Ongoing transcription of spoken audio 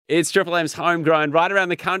It's Triple M's Homegrown right around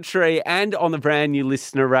the country and on the brand new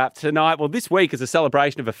Listener App tonight. Well, this week is a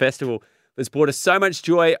celebration of a festival that's brought us so much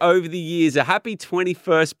joy over the years. A happy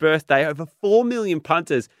 21st birthday, over 4 million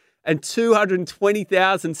punters and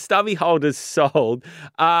 220,000 stubby holders sold.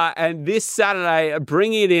 And this Saturday,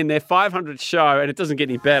 bringing it in, their 500th show, and it doesn't get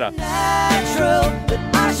any better.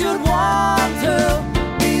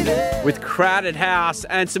 With Crowded House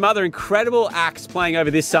and some other incredible acts playing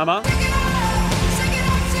over this summer.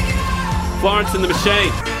 Florence and the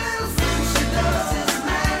Machine.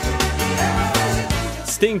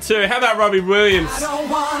 Sting 2. How about Robbie Williams? I don't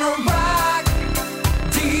wanna rock,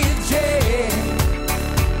 DJ.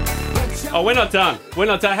 Oh, we're not done. We're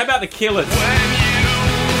not done. How about the Killers?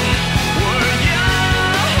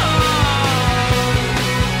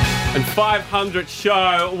 And 500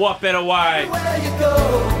 show. What better way? Everywhere you go,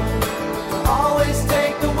 always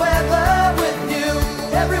take the weather with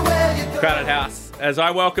you. Everywhere you go. Crowded House. As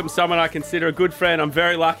I welcome someone I consider a good friend, I'm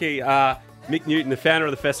very lucky. Mick Newton, the founder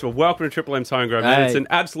of the festival. Welcome to Triple M's Homegrown. Man, it's an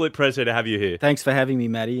absolute pleasure to have you here. Thanks for having me,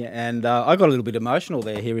 Matty. And I got a little bit emotional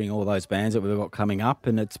there hearing all those bands that we've got coming up.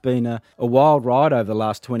 And it's been a wild ride over the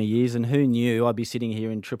last 20 years. And who knew I'd be sitting here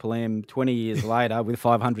in Triple M 20 years later with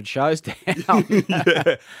 500 shows down.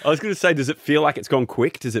 Yeah. I was going to say, does it feel like it's gone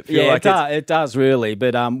quick? Does it feel like it does really.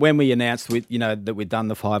 But when we announced that we'd done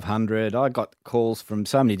the 500, I got calls from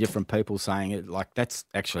so many different people saying it like that's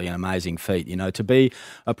actually an amazing feat. To be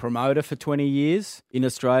a promoter for 20 years in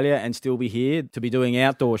Australia and still be here, to be doing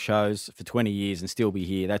outdoor shows for 20 years and still be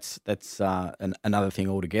here, that's another thing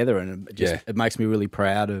altogether, and it makes me really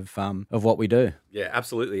proud of what we do. Yeah,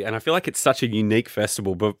 absolutely. And I feel like it's such a unique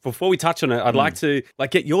festival. But before we touch on it, I'd like to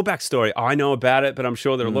get your backstory. I know about it, but I'm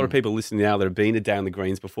sure there are a lot of people listening now that have been to Day on the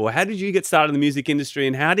Greens before. How did you get started in the music industry,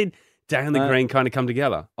 and how did Day on the Green kind of come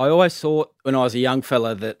together? I always thought when I was a young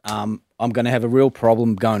fella that I'm going to have a real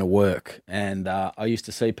problem going to work. And I used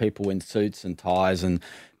to see people in suits and ties and,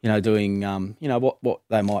 doing, what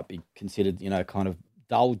they might be considered, kind of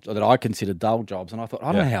dull, that I consider dull jobs. And I thought,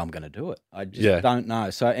 I don't know how I'm going to do it. I just don't know.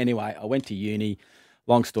 So anyway, I went to uni.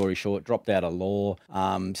 Long story short, dropped out of law,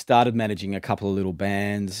 started managing a couple of little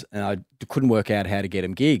bands, and I couldn't work out how to get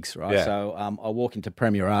them gigs, right? Yeah. So I walk into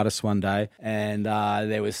Premier Artists one day, and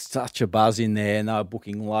there was such a buzz in there, and they were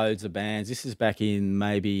booking loads of bands. This is back in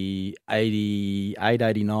maybe 88,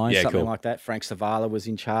 89, something like that. Frank Savala was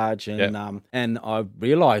in charge, and and I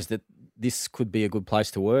realised that this could be a good place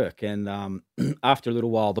to work. And after a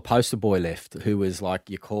little while, the poster boy left, who was like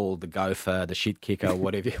you call the gopher, the shit kicker,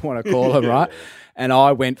 whatever you want to call him, right? And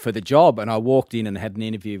I went for the job, and I walked in and had an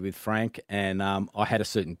interview with Frank, and I had a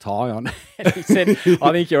suit and tie on. And he said,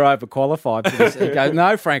 I think you're overqualified for this. He goes,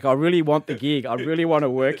 no, Frank, I really want the gig. I really want to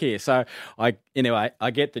work here. So I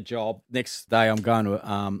get the job. Next day, I'm going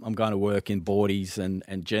to work in boardies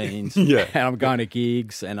and jeans, and I'm going to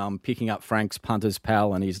gigs, and I'm picking up Frank's Punter's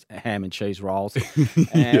Pal and his ham and cheese rolls.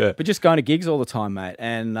 But just going to gigs all the time, mate,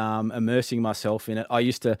 and immersing myself in it. I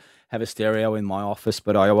used to have a stereo in my office,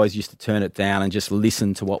 but I always used to turn it down and just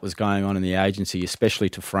listen to what was going on in the agency, especially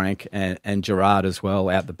to Frank and Gerard as well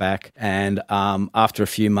out the back. And after a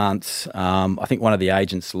few months, I think one of the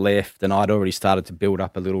agents left, and I'd already started to build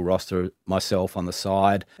up a little roster myself on the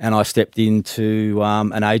side, and I stepped into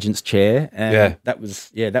an agent's chair, and that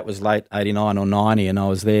was late 89 or 90, and I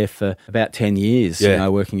was there for about 10 years,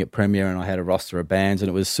 working at Premier, and I had a roster of bands, and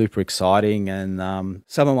it was super exciting. And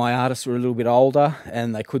some of my artists were a little bit older,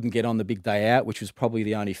 and they couldn't get on the big day out, which was probably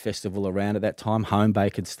the only festival around at that time. Home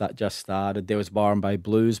Bake had just started. There was Byron Bay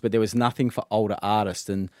Blues, but there was nothing for older artists,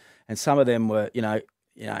 and some of them were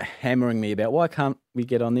hammering me about, why can't we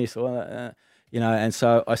get on this? And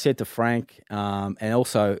so I said to Frank, and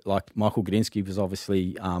also like Michael Gudinski was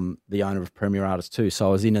obviously the owner of Premier Artists too. So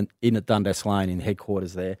I was in at Dundas Lane in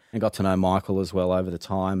headquarters there, and got to know Michael as well over the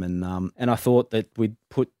time. And I thought that we'd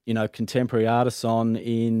put contemporary artists on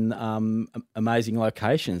in amazing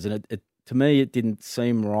locations, and it to me, it didn't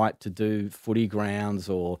seem right to do footy grounds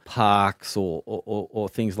or parks or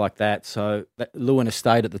things like that. So Lewin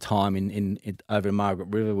Estate at the time in over in Margaret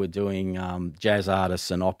River were doing jazz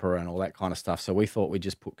artists and opera and all that kind of stuff. So we thought we'd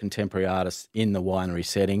just put contemporary artists in the winery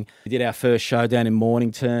setting. We did our first show down in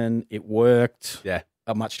Mornington. It worked. Yeah.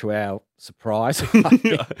 Much to our surprise.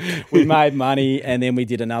 We made money, and then we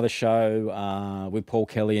did another show with Paul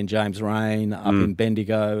Kelly and James Rain up in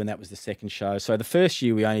Bendigo, and that was the second show. So the first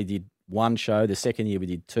year we only did one show. The second year we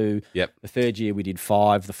did two. Yep. The third year we did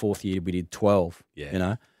 5. The fourth year we did 12.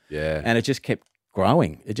 Yeah. Yeah. And it just kept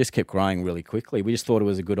growing. It just kept growing really quickly. We just thought it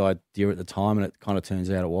was a good idea at the time, and it kind of turns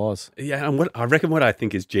out it was. Yeah, and what I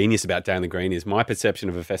think is genius about Down the Green is my perception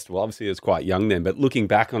of a festival. Obviously, I was quite young then, but looking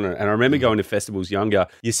back on it, and I remember going to festivals younger,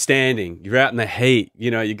 you're standing, you're out in the heat,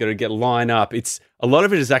 you got to get line up. A lot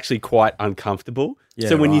of it is actually quite uncomfortable. Yeah,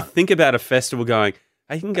 so when you right. think about a festival going,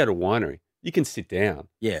 hey, you can go to a winery, you can sit down,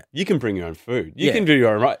 Yeah. you can bring your own food, you Yeah. can do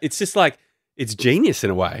your own, right? It's just like, it's genius in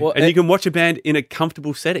a way. Well, and you can watch a band in a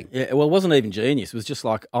comfortable setting. Yeah, well, it wasn't even genius. It was just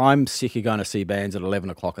like, I'm sick of going to see bands at 11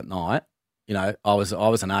 o'clock at night. I was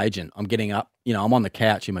an agent. I'm getting up, I'm on the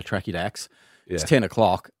couch in my tracky dacks. It's 10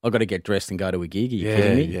 o'clock. I've got to get dressed and go to a gig. Are you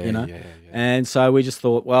kidding me? Yeah. And so we just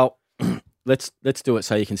thought, well, let's do it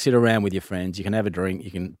so you can sit around with your friends, you can have a drink, you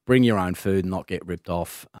can bring your own food and not get ripped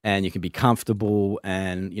off, and you can be comfortable,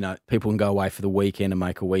 and people can go away for the weekend and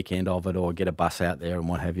make a weekend of it, or get a bus out there and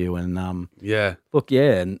what have you. And look,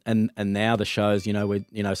 and now the shows,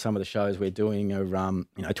 some of the shows we're doing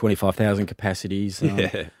are 25,000 capacities.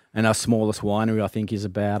 And our smallest winery, I think, is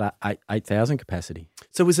about 8,000 capacity.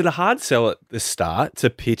 So was it a hard sell at the start to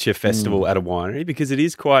pitch a festival at a winery? Because it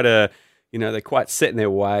is quite they're quite set in their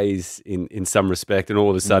ways in some respect, and all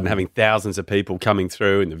of a sudden having thousands of people coming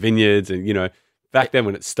through in the vineyards, and back then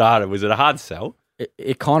when it started, was it a hard sell?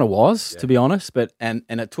 It kind of was, to be honest, but and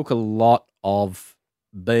it took a lot of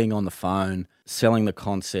being on the phone, selling the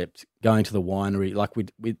concept, going to the winery. Like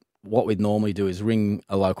what we'd normally do is ring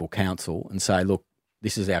a local council and say, look,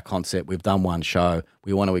 this is our concept. We've done one show.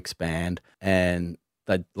 We want to expand. And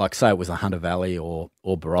they'd say it was the Hunter Valley or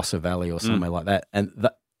Barossa Valley or somewhere like that. And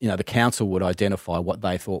the council would identify what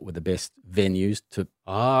they thought were the best venues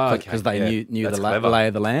because they knew the lay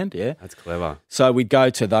of the land. Yeah, that's clever. So we'd go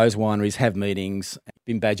to those wineries, have meetings.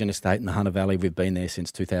 In Badgerton Estate in the Hunter Valley, we've been there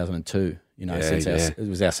since 2002. It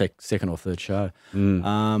was our second or third show.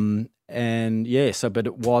 But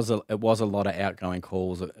it was a lot of outgoing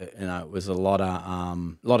calls. It was a lot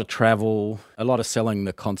of travel, a lot of selling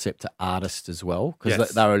the concept to artists as well,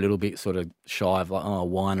 because they were a little bit sort of shy of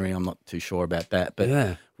winery. I'm not too sure about that.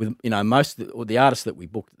 But with most of the artists that we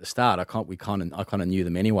booked at the start, I kind of knew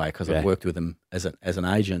them anyway because I've worked with them as an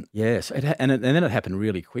agent. Yes, and then it happened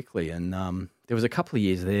really quickly. And there was a couple of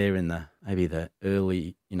years there in the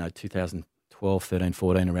early 2012, 13,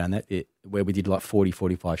 14, around that, where we did 40,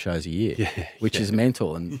 45 shows a year, which is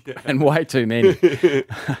mental and way too many.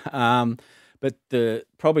 But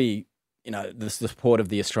probably the support of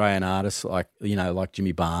the Australian artists like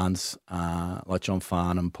Jimmy Barnes, like John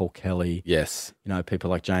Farnham, Paul Kelly. Yes.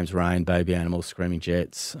 People like James Rain, Baby Animals, Screaming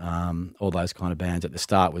Jets, all those kind of bands at the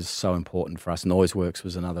start was so important for us. Noiseworks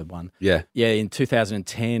was another one. Yeah. Yeah, in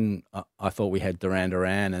 2010, I thought we had Duran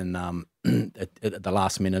Duran, and at the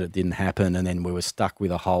last minute it didn't happen, and then we were stuck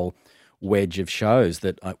with a whole wedge of shows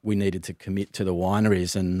that we needed to commit to the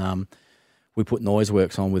wineries, and we put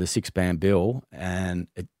Noiseworks on with a 6-band bill, and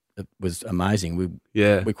it was amazing. We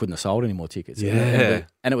couldn't have sold any more tickets. And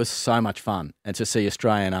it was so much fun, and to see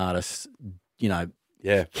Australian artists,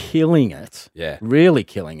 killing it, really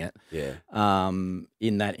killing it,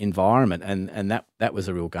 in that environment, and that was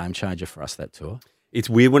a real game changer for us, that tour. It's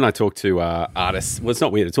weird when I talk to artists. Well, it's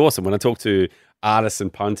not weird. It's awesome. When I talk to artists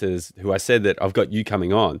and punters who I said that I've got you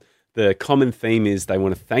coming on, the common theme is they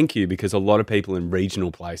want to thank you because a lot of people in regional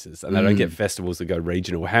places, and they don't get festivals that go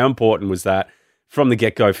regional. How important was that from the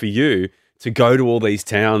get-go for you to go to all these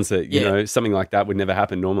towns that, something like that would never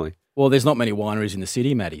happen normally? Well, there's not many wineries in the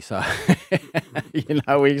city, Matty, so,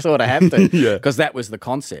 we sort of have to, because that was the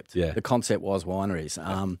concept. Yeah. The concept was wineries.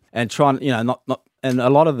 And trying, and a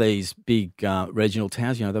lot of these big regional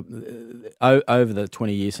towns, over the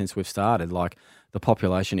 20 years since we've started, the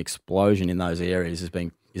population explosion in those areas has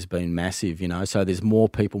been massive, So there's more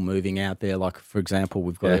people moving out there. Like, for example,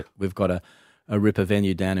 we've got a Ripper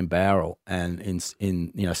venue down in Bowral, and south,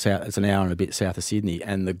 it's an hour and a bit south of Sydney,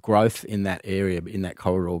 and the growth in that area, in that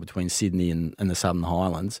corridor between Sydney and the Southern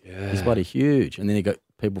Highlands is bloody huge. And then you got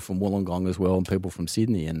people from Wollongong as well, and people from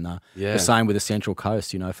Sydney, and the same with the Central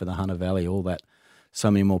Coast, for the Hunter Valley, all that. So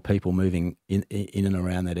many more people moving in and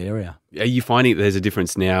around that area. Are you finding there's a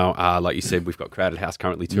difference now? Like you said, we've got Crowded House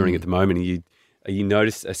currently touring at the moment. Are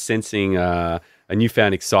you sensing a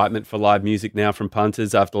newfound excitement for live music now from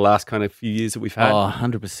punters after the last kind of few years that we've had? Oh,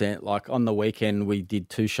 100%. Like on the weekend, we did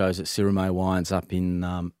 2 shows at Sirime Wines up in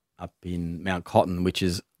Mount Cotton, which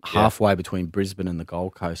is halfway between Brisbane and the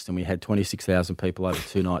Gold Coast, and we had 26,000 people over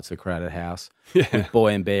 2 nights at Crowded House with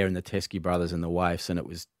Boy and Bear and the Teskey Brothers and the Waifs, and it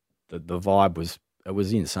was the vibe was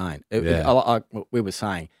insane. We were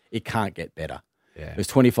saying it can't get better. Yeah. It was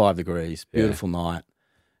 25 degrees, beautiful night.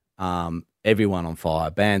 Everyone on fire,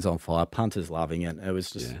 bands on fire, punters loving it. It was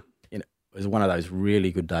just, was one of those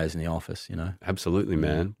really good days in the office, Absolutely,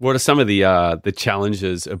 man. What are some of the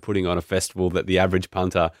challenges of putting on a festival that the average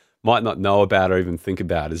punter might not know about or even think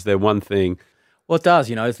about? Is there one thing? Well, it does.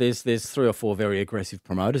 There's 3 or 4 very aggressive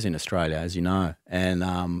promoters in Australia, as you know, and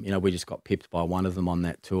we just got pipped by one of them on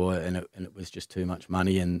that tour, and it was just too much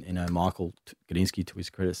money. And Michael Gudinski, to his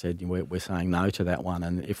credit, said we're saying no to that one,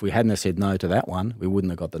 and if we hadn't have said no to that one, we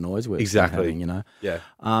wouldn't have got the noise we're Exactly. having, Yeah.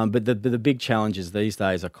 But the big challenges these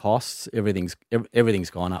days are costs. Everything's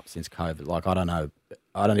gone up since COVID. Like I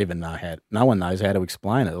don't even know how. No one knows how to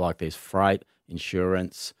explain it. Like there's freight,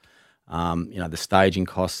 insurance. The staging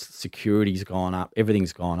costs, security's gone up,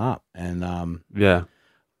 everything's gone up. And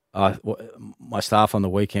my staff on the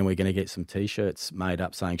weekend, we're going to get some T-shirts made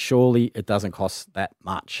up saying, surely it doesn't cost that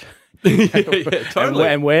much. Totally.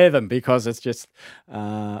 and wear them because it's just,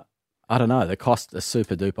 I don't know, the costs are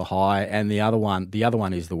super duper high. And the other one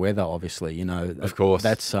is the weather, obviously, Of course.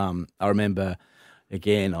 That's, I remember,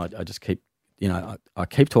 again, I just keep, I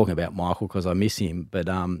keep talking about Michael because I miss him, but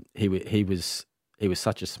he was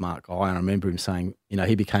such a smart guy, and I remember him saying,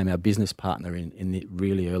 he became our business partner in the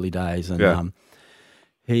really early days, and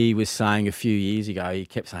he was saying a few years ago, he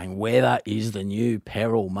kept saying, "Weather is the new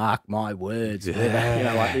peril, mark my words,"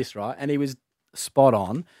 weather, like this, right? And he was spot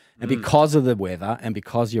on, and because of the weather and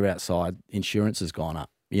because you're outside, insurance has gone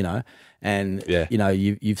up, and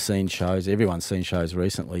you've seen shows, everyone's seen shows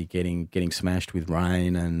recently getting smashed with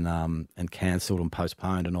rain and cancelled and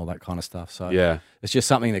postponed and all that kind of stuff. So it's just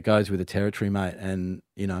something that goes with the territory, mate. And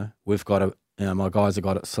we've got my guys have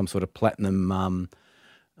got some sort of platinum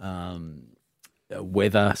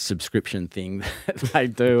weather subscription thing that they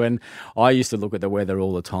do, and I used to look at the weather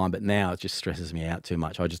all the time, but now it just stresses me out too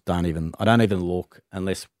much. I don't even look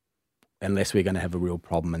unless we're going to have a real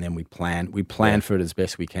problem, and then we plan for it as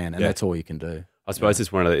best we can, and that's all you can do. I suppose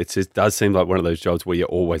it's it does seem like one of those jobs where you're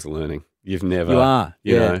always learning. You've never, you are,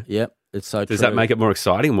 you know. Yep. It's so Does true. that make it more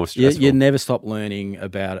exciting or more stressful? You never stop learning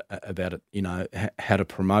about it, how to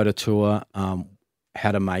promote a tour,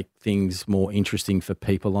 how to make things more interesting for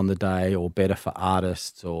people on the day or better for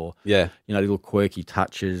artists, or little quirky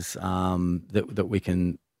touches that we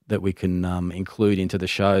can include into the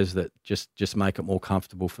shows that just make it more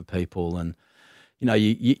comfortable for people. And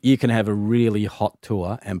you can have a really hot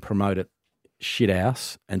tour and promote it shit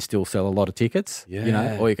house and still sell a lot of tickets,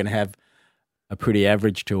 or you can have a pretty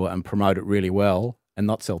average tour and promote it really well and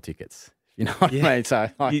not sell tickets. You know what I mean? So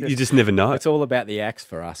you just never know. It's all about the acts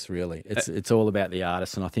for us, really. It's all about the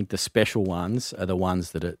artists, and I think the special ones are the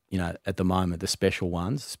ones that are, at the moment, the special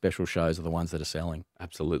shows are the ones that are selling.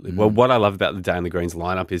 Absolutely. Well, what I love about the Day on the Greens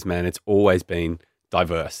lineup is, man, it's always been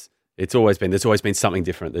diverse. There's always been something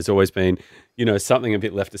different. There's always been, something a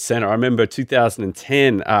bit left of center. I remember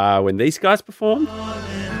 2010 when these guys performed.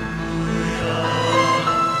 Hallelujah.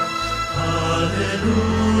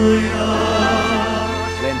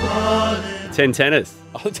 10 Tenors.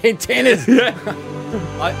 Oh, 10 Tenors.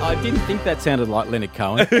 I didn't think that sounded like Leonard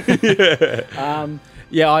Cohen.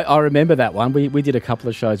 I remember that one. We did a couple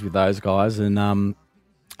of shows with those guys, and I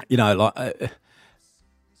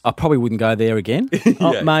probably wouldn't go there again.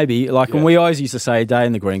 Maybe. And we always used to say a Day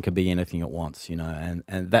in the Green could be anything at once, and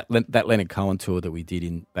that Leonard Cohen tour that we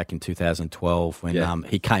did back in 2012 when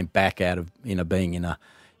he came back out of being in a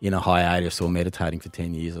hiatus or meditating for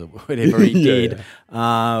 10 years or whatever he did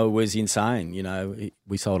was insane.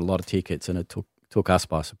 We sold a lot of tickets, and it took us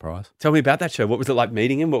by surprise. Tell me about that show. What was it like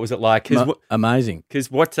meeting him? What was it like? Amazing. Because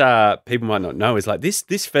what people might not know is like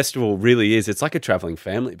this festival really is, it's like a traveling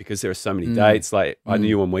family because there are so many dates. Like I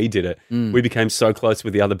knew when we did it, we became so close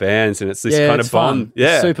with the other bands, and it's this kind of bond. Fun.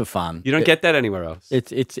 Yeah. It's super fun. You don't get that anywhere else.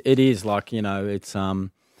 It is like, it's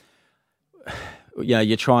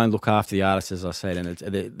you try and look after the artists, as I said, and it's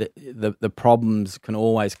the problems can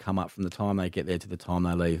always come up from the time they get there to the time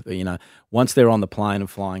they leave. But, once they're on the plane and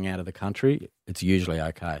flying out of the country, it's usually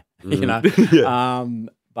okay.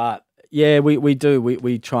 But we do.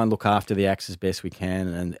 We try and look after the acts as best we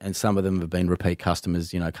can, and some of them have been repeat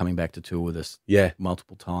customers. Coming back to tour with us,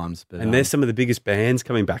 multiple times. But there's some of the biggest bands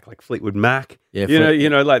coming back, like Fleetwood Mac. Like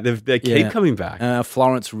they keep coming back.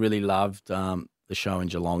 Florence really loved the show in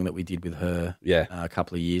Geelong that we did with her a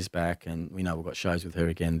couple of years back, and we've got shows with her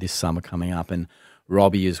again this summer coming up, and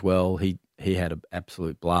Robbie as well. He had an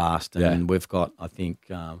absolute blast, and we've got, I think,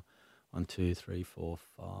 1, 2, 3, 4,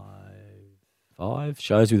 5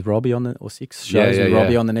 shows with Robbie or 6 shows with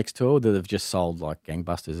Robbie on the next tour that have just sold like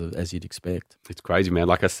gangbusters, as you'd expect. It's crazy, man.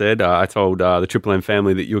 Like I said, I told the Triple M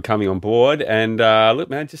family that you were coming on board, and look,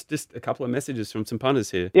 man, just a couple of messages from some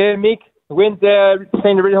punters here. Yeah, Mick, Went there,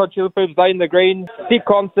 seen the Red Hot Chili Peppers, Day in the Green. Sick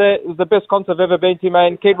concert. It was the best concert I've ever been to,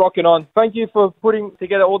 man. Keep rocking on. Thank you for putting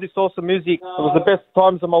together all this awesome music. It was the best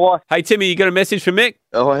times of my life. Hey, Timmy, you got a message from Mick?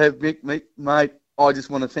 I have, Mick, mate. I just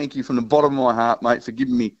want to thank you from the bottom of my heart, mate, for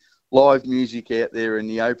giving me live music out there in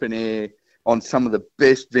the open air on some of the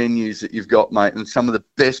best venues that you've got, mate, and some of the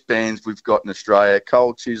best bands we've got in Australia.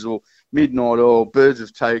 Cold Chisel, Midnight Oil, Birds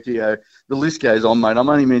of Tokyo. The list goes on, mate. I'm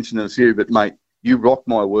only mentioning a few, but, mate, you rock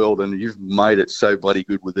my world, and you've made it so bloody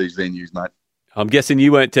good with these venues, mate. I'm guessing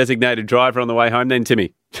you weren't designated driver on the way home then,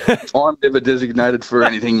 Timmy. I'm never designated for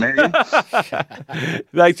anything, Matty.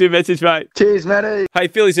 Thanks for your message, mate. Cheers, Matty. Hey,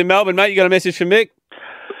 Philly's in Melbourne, mate. You got a message from Mick?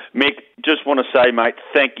 Mick, just want to say, mate,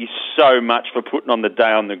 thank you so much for putting on the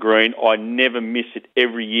Day on the Green. I never miss it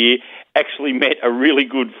every year. Actually met a really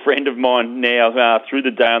good friend of mine now through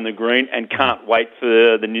the Day on the Green and can't wait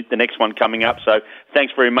for the next one coming up. So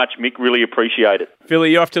thanks very much, Mick. Really appreciate it.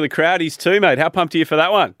 Philly, you're off to the Crowdies too, mate. How pumped are you for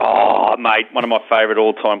that one? Oh, mate, one of my favourite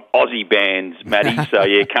all-time Aussie bands, Matty. So,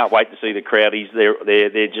 yeah, can't wait to see the Crowdies.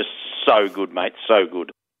 They're just so good, mate, so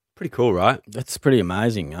good. Pretty cool, right? That's pretty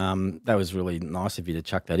amazing. That was really nice of you to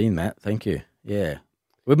chuck that in, Matt. Thank you. Yeah.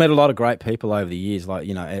 We've met a lot of great people over the years, like,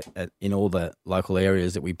 you know, in all the local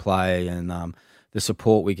areas that we play, and the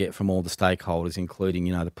support we get from all the stakeholders, including,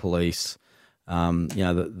 you know, the police, you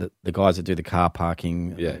know, the guys that do the car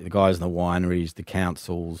parking, the guys in the wineries, the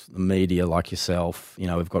councils, the media like yourself. You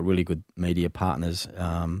know, we've got really good media partners,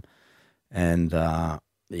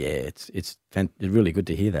 it's really good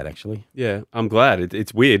to hear that, actually. Yeah, I'm glad.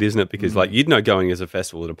 It's weird, isn't it? Because, like, you'd know going as a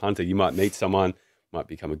festival at a punter, you might meet someone, might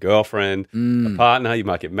become a girlfriend, a partner, you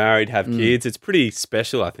might get married, have kids. It's pretty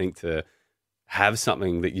special, I think, to have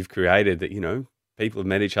something that you've created that, you know, people have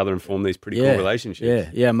met each other and formed these pretty cool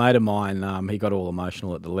relationships. Yeah, a mate of mine, he got all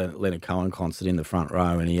emotional at the Leonard Cohen concert in the front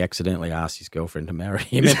row, and he accidentally asked his girlfriend to marry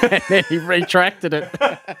him, and then he retracted it.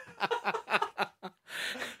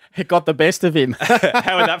 It got the best of him.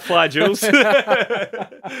 How would that fly, Jules?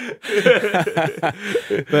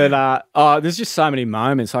 But there's just so many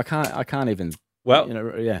moments. I can't even. Well, you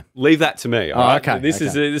know, yeah. Leave that to me. All right? Okay. This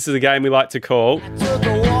is a game we like to call.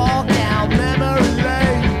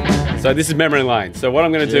 So this is Memory Lane. So what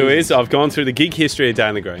I'm going to do is I've gone through the gig history of Day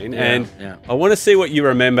on the Green, and I want to see what you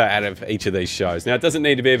remember out of each of these shows. Now, it doesn't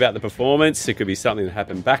need to be about the performance. It could be something that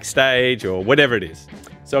happened backstage or whatever it is.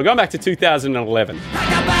 So I'm going back to 2011.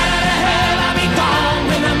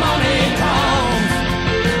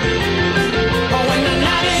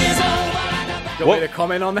 What, a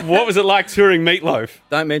comment on that? What was it like touring Meatloaf?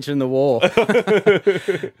 Don't mention the war.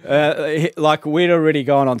 Like, we'd already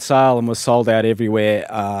gone on sale and was sold out everywhere.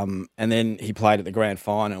 And then he played at the grand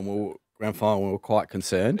final, and we were quite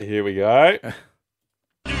concerned. Here we go.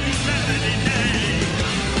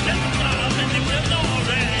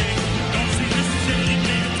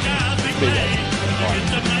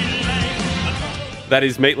 That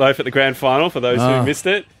is Meatloaf at the grand final, for those who missed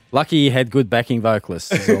it. Lucky he had good backing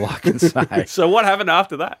vocalists, is all I can say. So what happened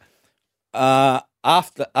after that?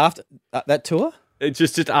 After that tour? It's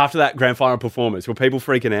just after that grand final performance, were people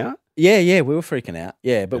freaking out? Yeah, we were freaking out.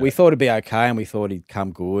 Yeah, but we thought it'd be okay, and we thought he'd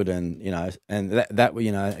come good, and you know, and that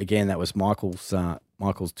you know, again, that was Michael's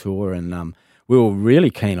tour, and we were really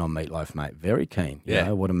keen on Meatloaf, mate. Very keen. You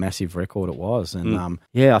know, what a massive record it was, and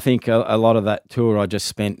I think a lot of that tour I just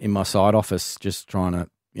spent in my side office, just trying to,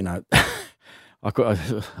 you know. I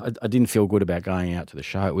didn't feel good about going out to the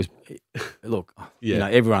show. It was, look, you know,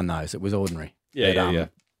 everyone knows it was ordinary. Yeah.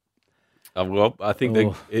 Well, I think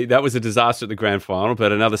that was a disaster at the grand final,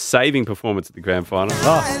 but another saving performance at the grand final.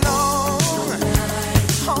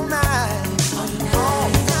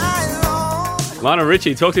 Lionel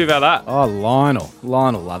Richie, talk to me about that. Oh,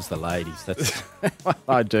 Lionel loves the ladies. That's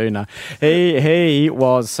I do know. He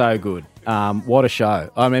was so good. What a show!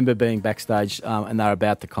 I remember being backstage, and they were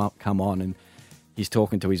about to come on, and he's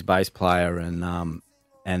talking to his bass player, and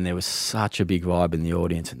there was such a big vibe in the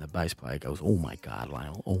audience, and the bass player goes, "Oh my God,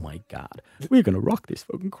 Lionel! Oh my God, we're gonna rock this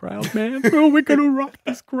fucking crowd, man! Oh, we're gonna rock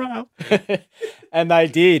this crowd!" And they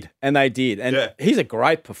did, and he's a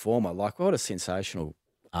great performer. Like, what a sensational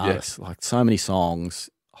artist! Like, so many songs,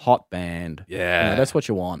 hot band. Yeah, you know, that's what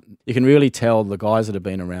you want. You can really tell the guys that have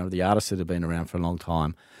been around, the artists that have been around for a long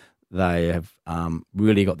time. They have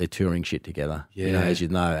really got their touring shit together, you know, as you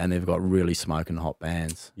know, and they've got really smoking hot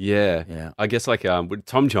bands. Yeah. I guess like would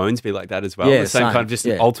Tom Jones be like that as well? Yeah, the same kind of just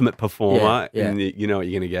an ultimate performer, and you know what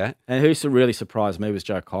you're going to get. And who really surprised me was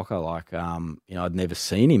Joe Cocker. Like, you know, I'd never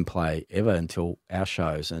seen him play ever until our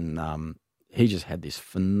shows, and he just had this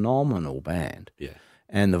phenomenal band. Yeah,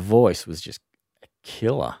 and the voice was just a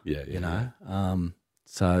killer. You know,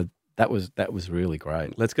 so that was really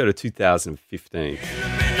great. Let's go to 2015.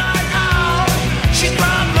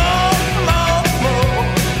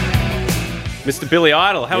 Mr. Billy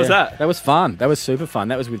Idol, how was that? That was fun. That was super fun.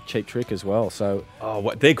 That was with Cheap Trick as well. So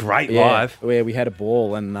They're great live. Yeah, we had a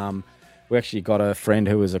ball, and we actually got a friend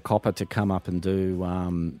who was a copper to come up and do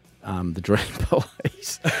the Dream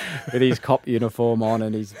Police with his cop uniform on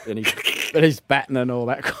and his baton and all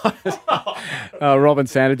that kind of stuff. Robin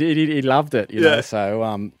Sanders, he loved it, you know.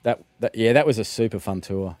 So that was a super fun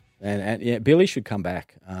tour. And yeah, Billy should come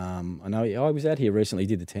back. I know he was out here recently. He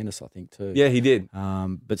did the tennis, I think, too. Yeah, he did.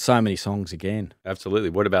 But so many songs again.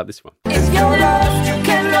 Absolutely. What about this one? If you're lost, you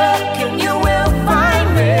can look and you will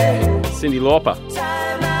find me. Cyndi Lauper.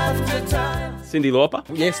 Time after time. Cyndi Lauper?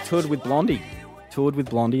 Yes, toured with Blondie,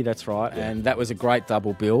 that's right. Yeah. And that was a great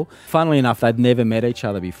double bill. Funnily enough, they'd never met each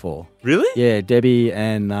other before. Really? Yeah, Debbie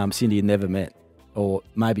and Cyndi had never met. Or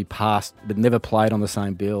maybe passed, but never played on the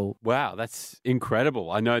same bill. Wow, that's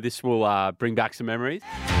incredible. I know this will bring back some memories.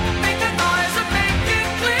 Make the noise and make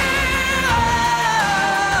it clear.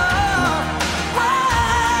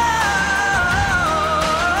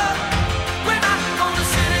 We're not gonna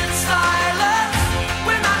sit in silence.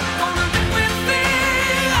 We're not gonna live with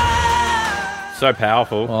fear. So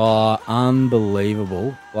powerful. Oh,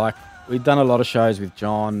 unbelievable. Like, we'd done a lot of shows with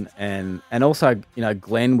John and also, you know,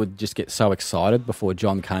 Glenn would just get so excited before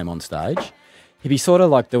John came on stage. He'd be sort of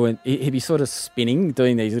spinning,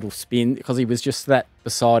 doing these little spins because he was just that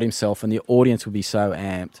beside himself and the audience would be so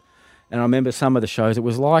amped. And I remember some of the shows, it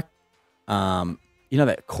was like, you know,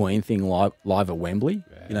 that Queen thing live at Wembley?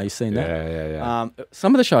 Yeah. You know, you've seen that? Yeah.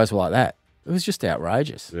 Some of the shows were like that. It was just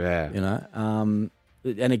outrageous. Yeah. You know?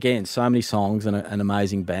 And again, so many songs and an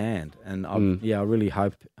amazing band. And I really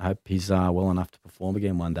hope he's well enough to perform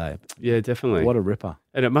again one day. Yeah, definitely. What a ripper.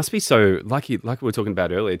 And it must be so, like we were talking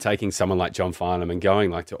about earlier, taking someone like John Farnham and going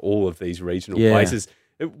like to all of these regional places.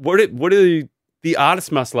 What do the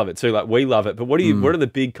artists must love it too? Like we love it, but what do the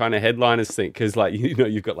big kind of headliners think? Because like, you know,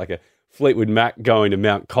 you've got like a Fleetwood Mac going to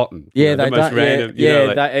Mount Cotton. Yeah, the most random.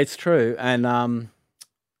 It's true. And I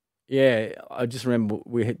just remember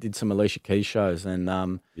we did some Alicia Keys shows, and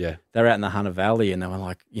they were out in the Hunter Valley, and they were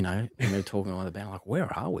like, you know, and they were talking to the band, like, where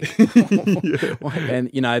are we? And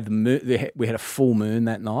you know, we had a full moon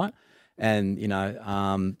that night, and you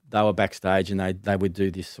know, they were backstage, and they would do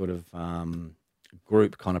this sort of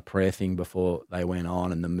group kind of prayer thing before they went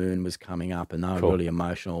on, and the moon was coming up, and they were really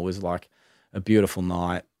emotional. It was like a beautiful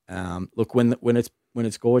night. Look, when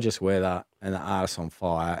it's gorgeous weather and the artist's on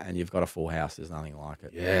fire and you've got a full house, there's nothing like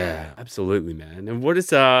it. Yeah, absolutely, man. And what is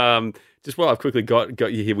just while I've quickly got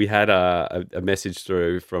you here, we had a message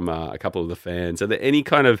through from a couple of the fans. Are there any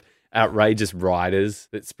kind of outrageous riders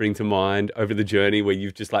that spring to mind over the journey where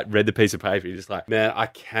you've just like read the piece of paper, you're just like, man, I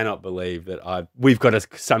cannot believe that we've got to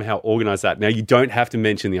somehow organise that. Now, you don't have to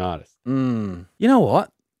mention the artist. You know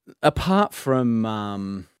what? Apart from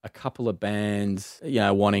a couple of bands, you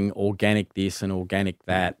know, wanting organic this and organic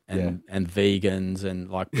that, and vegans, and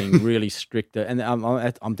like being really strict, and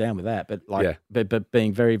I'm down with that. But like, but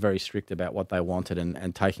being very, very strict about what they wanted,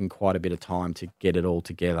 and taking quite a bit of time to get it all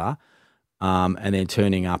together, and then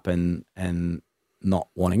turning up and not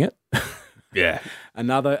wanting it. Yeah.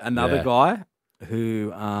 Another guy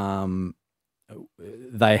who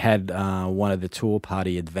they had one of the tour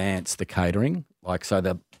party advance the catering, like so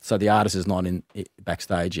the artist is not in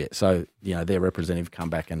backstage yet. So, you know, their representative come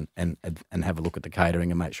back and have a look at the catering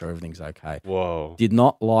and make sure everything's okay. Whoa. Did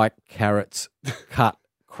not like carrots cut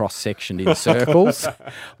cross-sectioned in circles,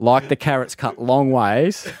 like the carrots cut long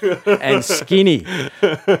ways and skinny.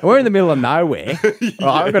 We're in the middle of nowhere.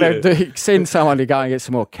 I've got to send someone to go and get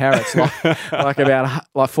some more carrots, like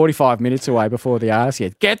about 45 minutes away before the artist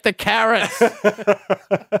gets. Get the carrots!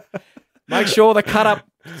 Make sure the cut-up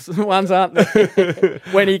ones aren't there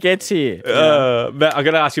when he gets here. Matt, I've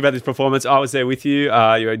got to ask you about this performance. I was there with you.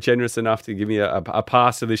 You were generous enough to give me a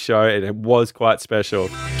pass to this show, and it was quite special.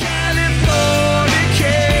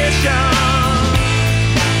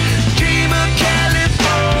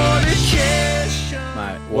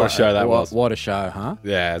 What a show that was. What a show, huh?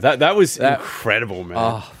 Yeah, that was incredible, man.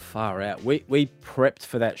 Oh, far out. We prepped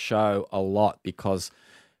for that show a lot because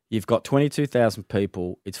you've got 22,000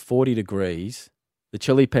 people. It's 40 degrees. The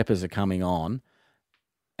Chili Peppers are coming on,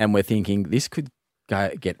 and we're thinking this could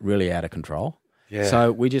get really out of control. Yeah.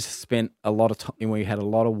 So we just spent a lot of time. We had a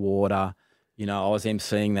lot of water. You know, I was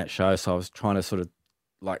emceeing that show, so I was trying to sort of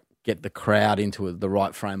like get the crowd into the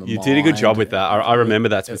right frame of You mind. did a good job with that. I remember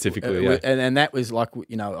that specifically. Yeah. And that was like,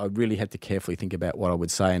 I really had to carefully think about what I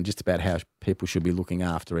would say and just about how people should be looking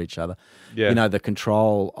after each other. Yeah. The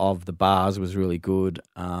control of the bars was really good.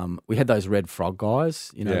 We had those Red Frog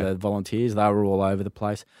guys, the volunteers. They were all over the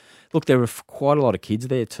place. Look, there were quite a lot of kids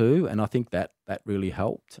there too, and I think that really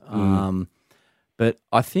helped. But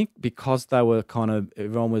I think because they were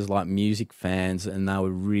everyone was like music fans and they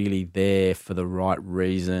were really there for the right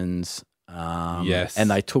reasons. Yes.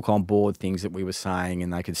 And they took on board things that we were saying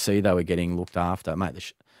and they could see they were getting looked after.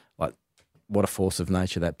 Mate, what a force of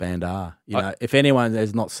nature that band are. If anyone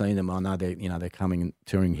has not seen them, I know they're coming and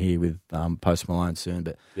touring here with Post Malone soon,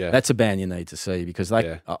 but that's a band you need to see because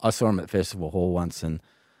I saw them at Festival Hall once and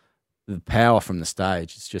the power from the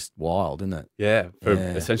stage, it's just wild, isn't it? Yeah, for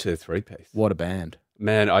essentially a three-piece. What a band.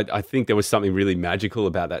 Man, I think there was something really magical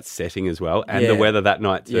about that setting as well and the weather that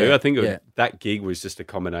night too. Yeah. I think that gig was just a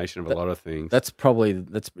combination of a lot of things. That's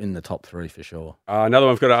in the top three for sure. Another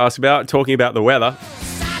one I've got to ask about, talking about the weather.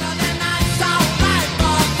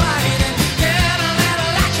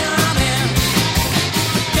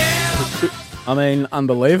 I mean,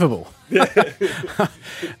 unbelievable.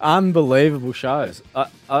 Unbelievable shows.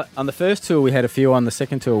 On the first tour, we had a few. On the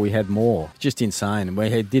second tour, we had more. Just insane. And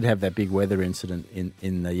we did have that big weather incident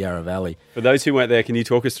in the Yarra Valley. For those who weren't there, can you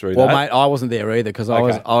talk us through that? Well, mate, I wasn't there either because I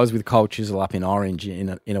was with Cold Chisel up in Orange in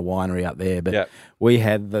a winery up there. But we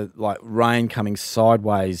had the rain coming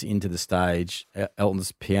sideways into the stage.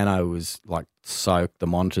 Elton's piano was soaked. The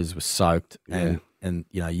monitors were soaked, and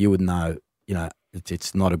you would know.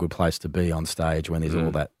 It's not a good place to be on stage when there's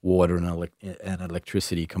all that water and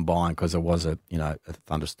electricity combined because there was a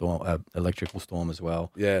thunderstorm, electrical storm as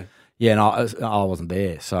well. Yeah, yeah, and I wasn't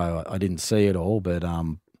there, so I didn't see it all. But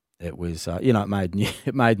it was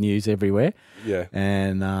it made news everywhere. Yeah,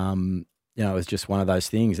 and it was just one of those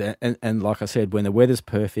things. And like I said, when the weather's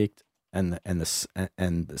perfect and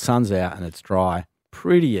the sun's out and it's dry.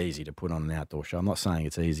 Pretty easy to put on an outdoor show. I'm not saying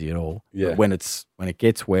it's easy at all. Yeah. But when it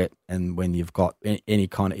gets wet and when you've got any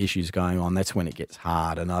kind of issues going on, that's when it gets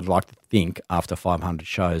hard. And I'd like to think after 500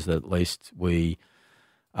 shows that at least we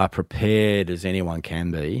are prepared as anyone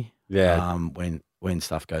can be. Yeah. When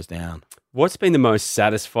stuff goes down. What's been the most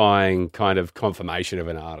satisfying kind of confirmation of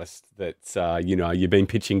an artist that you've been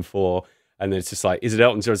pitching for, and then it's just like, is it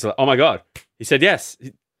Elton John? It's like, oh my God, he said yes.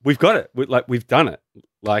 We've got it. We've done it.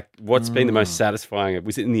 What's been the most satisfying?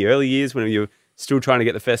 Was it in the early years when you were still trying to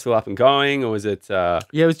get the festival up and going, or was it? Yeah,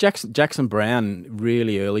 it was Jackson Browne,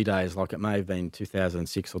 really early days. It may have been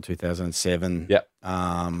 2006 or 2007. Yeah.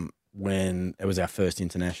 When it was our first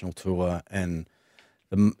international tour, and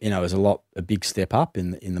it was a big step up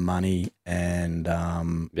in the money, and I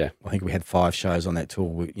think we had 5 shows on that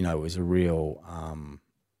tour. It was a real.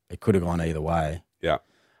 It could have gone either way. Yeah.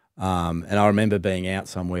 And I remember being out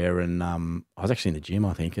somewhere, and I was actually in the gym,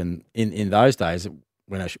 I think. And in those days,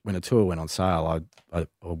 when a tour went on sale, I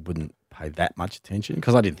wouldn't pay that much attention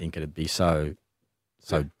because I didn't think it'd be so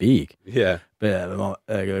big. Yeah. But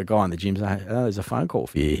a guy in the gym said, "Oh, there's a phone call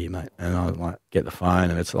for you here, mate." And I get the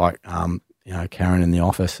phone, and it's Karen in the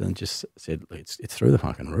office, and just said, "It's through the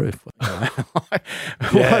fucking roof." And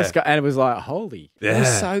it was like, holy, it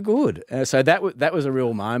was so good. So that was a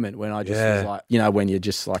real moment when I just was like, when you're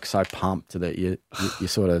just so pumped that you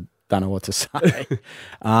sort of don't know what to say.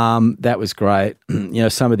 That was great.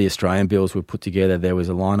 Some of the Australian bills were put together. There was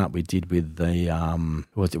a lineup we did with the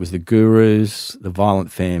it was the Gurus, the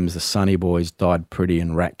Violent Femmes, the Sunny Boys, Died Pretty,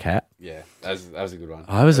 and Rat Cat. Yeah, that was a good one.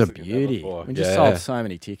 Oh, it was a beauty. We just sold so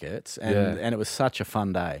many tickets, and it was such a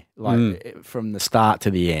fun day, from the start to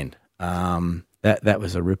the end. That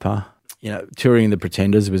was a ripper. Touring the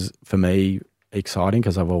Pretenders was, for me, exciting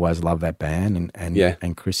because I've always loved that band,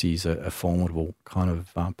 and Chrissy's a formidable kind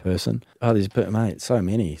of person. Oh, there's so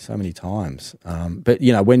many times. But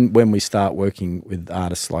when we start working with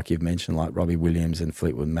artists like you've mentioned, like Robbie Williams and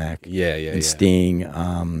Fleetwood Mac, and Sting,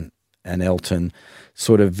 and Elton,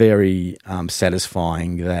 sort of very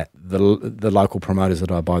satisfying that the local promoters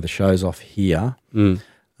that I buy the shows off here.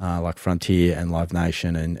 Like Frontier and Live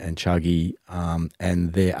Nation and Chuggy,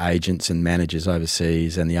 and their agents and managers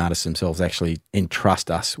overseas, and the artists themselves actually entrust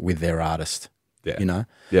us with their artist. Yeah.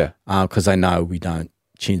 Because they know we don't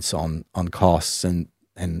chintz on costs, and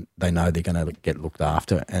they know they're going to get looked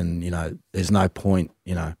after. And there's no point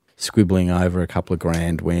squibbling over a couple of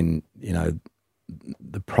grand when the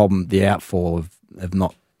outfall of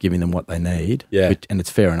not giving them what they need. Yeah, and it's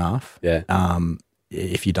fair enough. Yeah.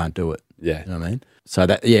 If you don't do it. Yeah. You know what I mean? So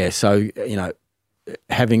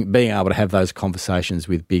being able to have those conversations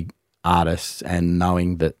with big artists and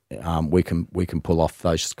knowing that we can pull off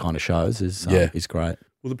those kind of shows is great.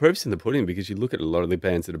 Well, the proof's in the pudding because you look at a lot of the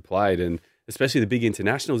bands that have played, and especially the big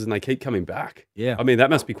internationals, and they keep coming back. Yeah. I mean,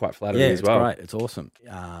 that must be quite flattering as well. It's great. It's awesome.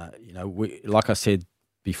 Like I said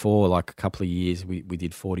before, like a couple of years, we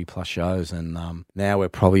did 40 plus shows, and now we're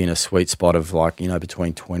probably in a sweet spot of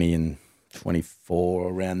between 20 and 24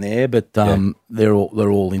 around there. But they're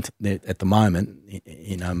all at the moment,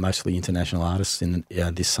 mostly international artists in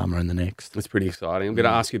this summer and the next. That's pretty exciting. I'm going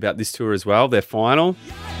to ask you about this tour as well. Their final.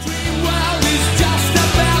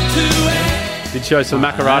 Did shows for the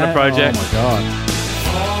Makarrata Project. Oh my God.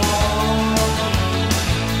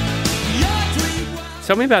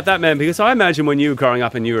 Tell me about that, man, because I imagine when you were growing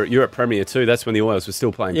up and you were at Premier too, that's when the Oils were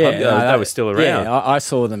still playing. They were still around. Yeah, I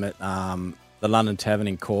saw them at the London Tavern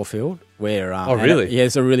in Caulfield, where oh really?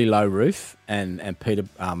 It's a really low roof, and Peter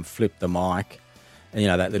flipped the mic, and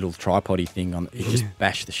that little tripody thing on it just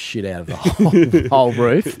bashed the shit out of the whole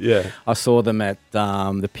roof. Yeah, I saw them at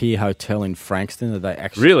the Pier Hotel in Frankston. That they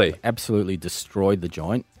actually really absolutely destroyed the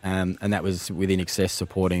joint, and that was with In Excess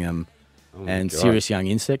supporting them, and God. Serious Young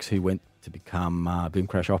Insects, who went to become Boom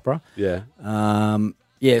Crash Opera. Yeah.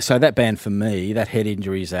 So that band for me, that Head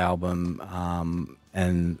Injuries album,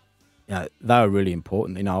 and they were really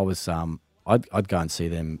important. I was I'd go and see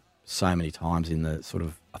them so many times in the sort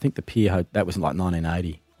of, I think the Pier, that was like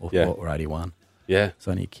 1980 or 81. Yeah. I was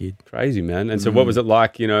only a kid. Crazy, man. And so what was it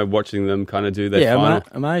like, watching them kind of do their final?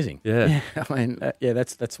 Amazing. Yeah. I mean,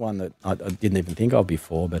 that's one that I didn't even think of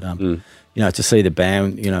before, but to see the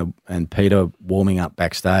band, and Peter warming up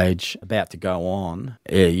backstage, about to go on,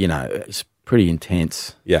 it's pretty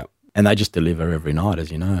intense. Yeah. And they just deliver every night,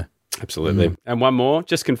 as you know. Absolutely. And one more,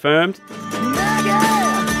 just confirmed.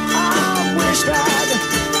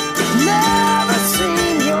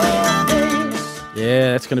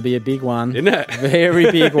 Yeah, that's going to be a big one. Isn't it? Very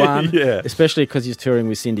big one. Yeah. Especially because he's touring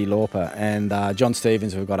with Cyndi Lauper and John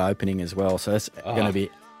Stevens, who've got opening as well. So that's going to be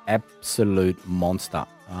absolute monster.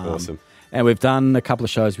 Awesome. And we've done a couple of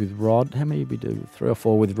shows with Rod. How many did we do? 3 or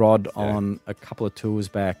 4 with Rod on a couple of tours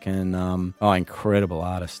back. And, incredible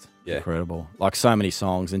artist. Yeah. Incredible. Like so many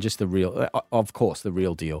songs and just the real, of course, the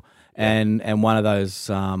real deal. And one of those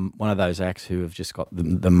acts who have just got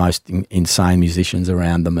the most insane musicians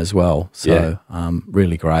around them as well. So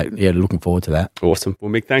really great. Yeah, looking forward to that. Awesome.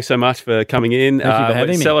 Well, Mick, thanks so much for coming in. Thank you for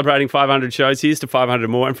having me. Celebrating 500 shows. Here's to 500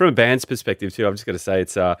 more. And from a band's perspective too, I've just got to say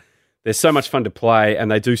it's they're so much fun to play, and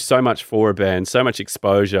they do so much for a band, so much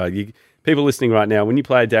exposure. People listening right now, when you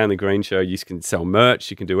play a Day on the Green show, you can sell merch,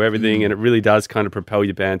 you can do everything, and it really does kind of propel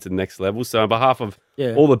your band to the next level. So on behalf of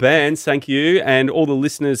all the bands, thank you, and all the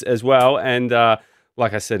listeners as well. And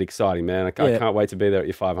like I said, exciting, man. I can't wait to be there at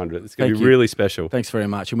your 500. It's going to be really special. Thanks very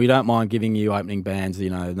much. And we don't mind giving you opening bands,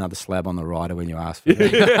 another slab on the rider when you ask for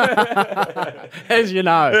it. As you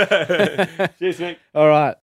know. Cheers, Mick. All right.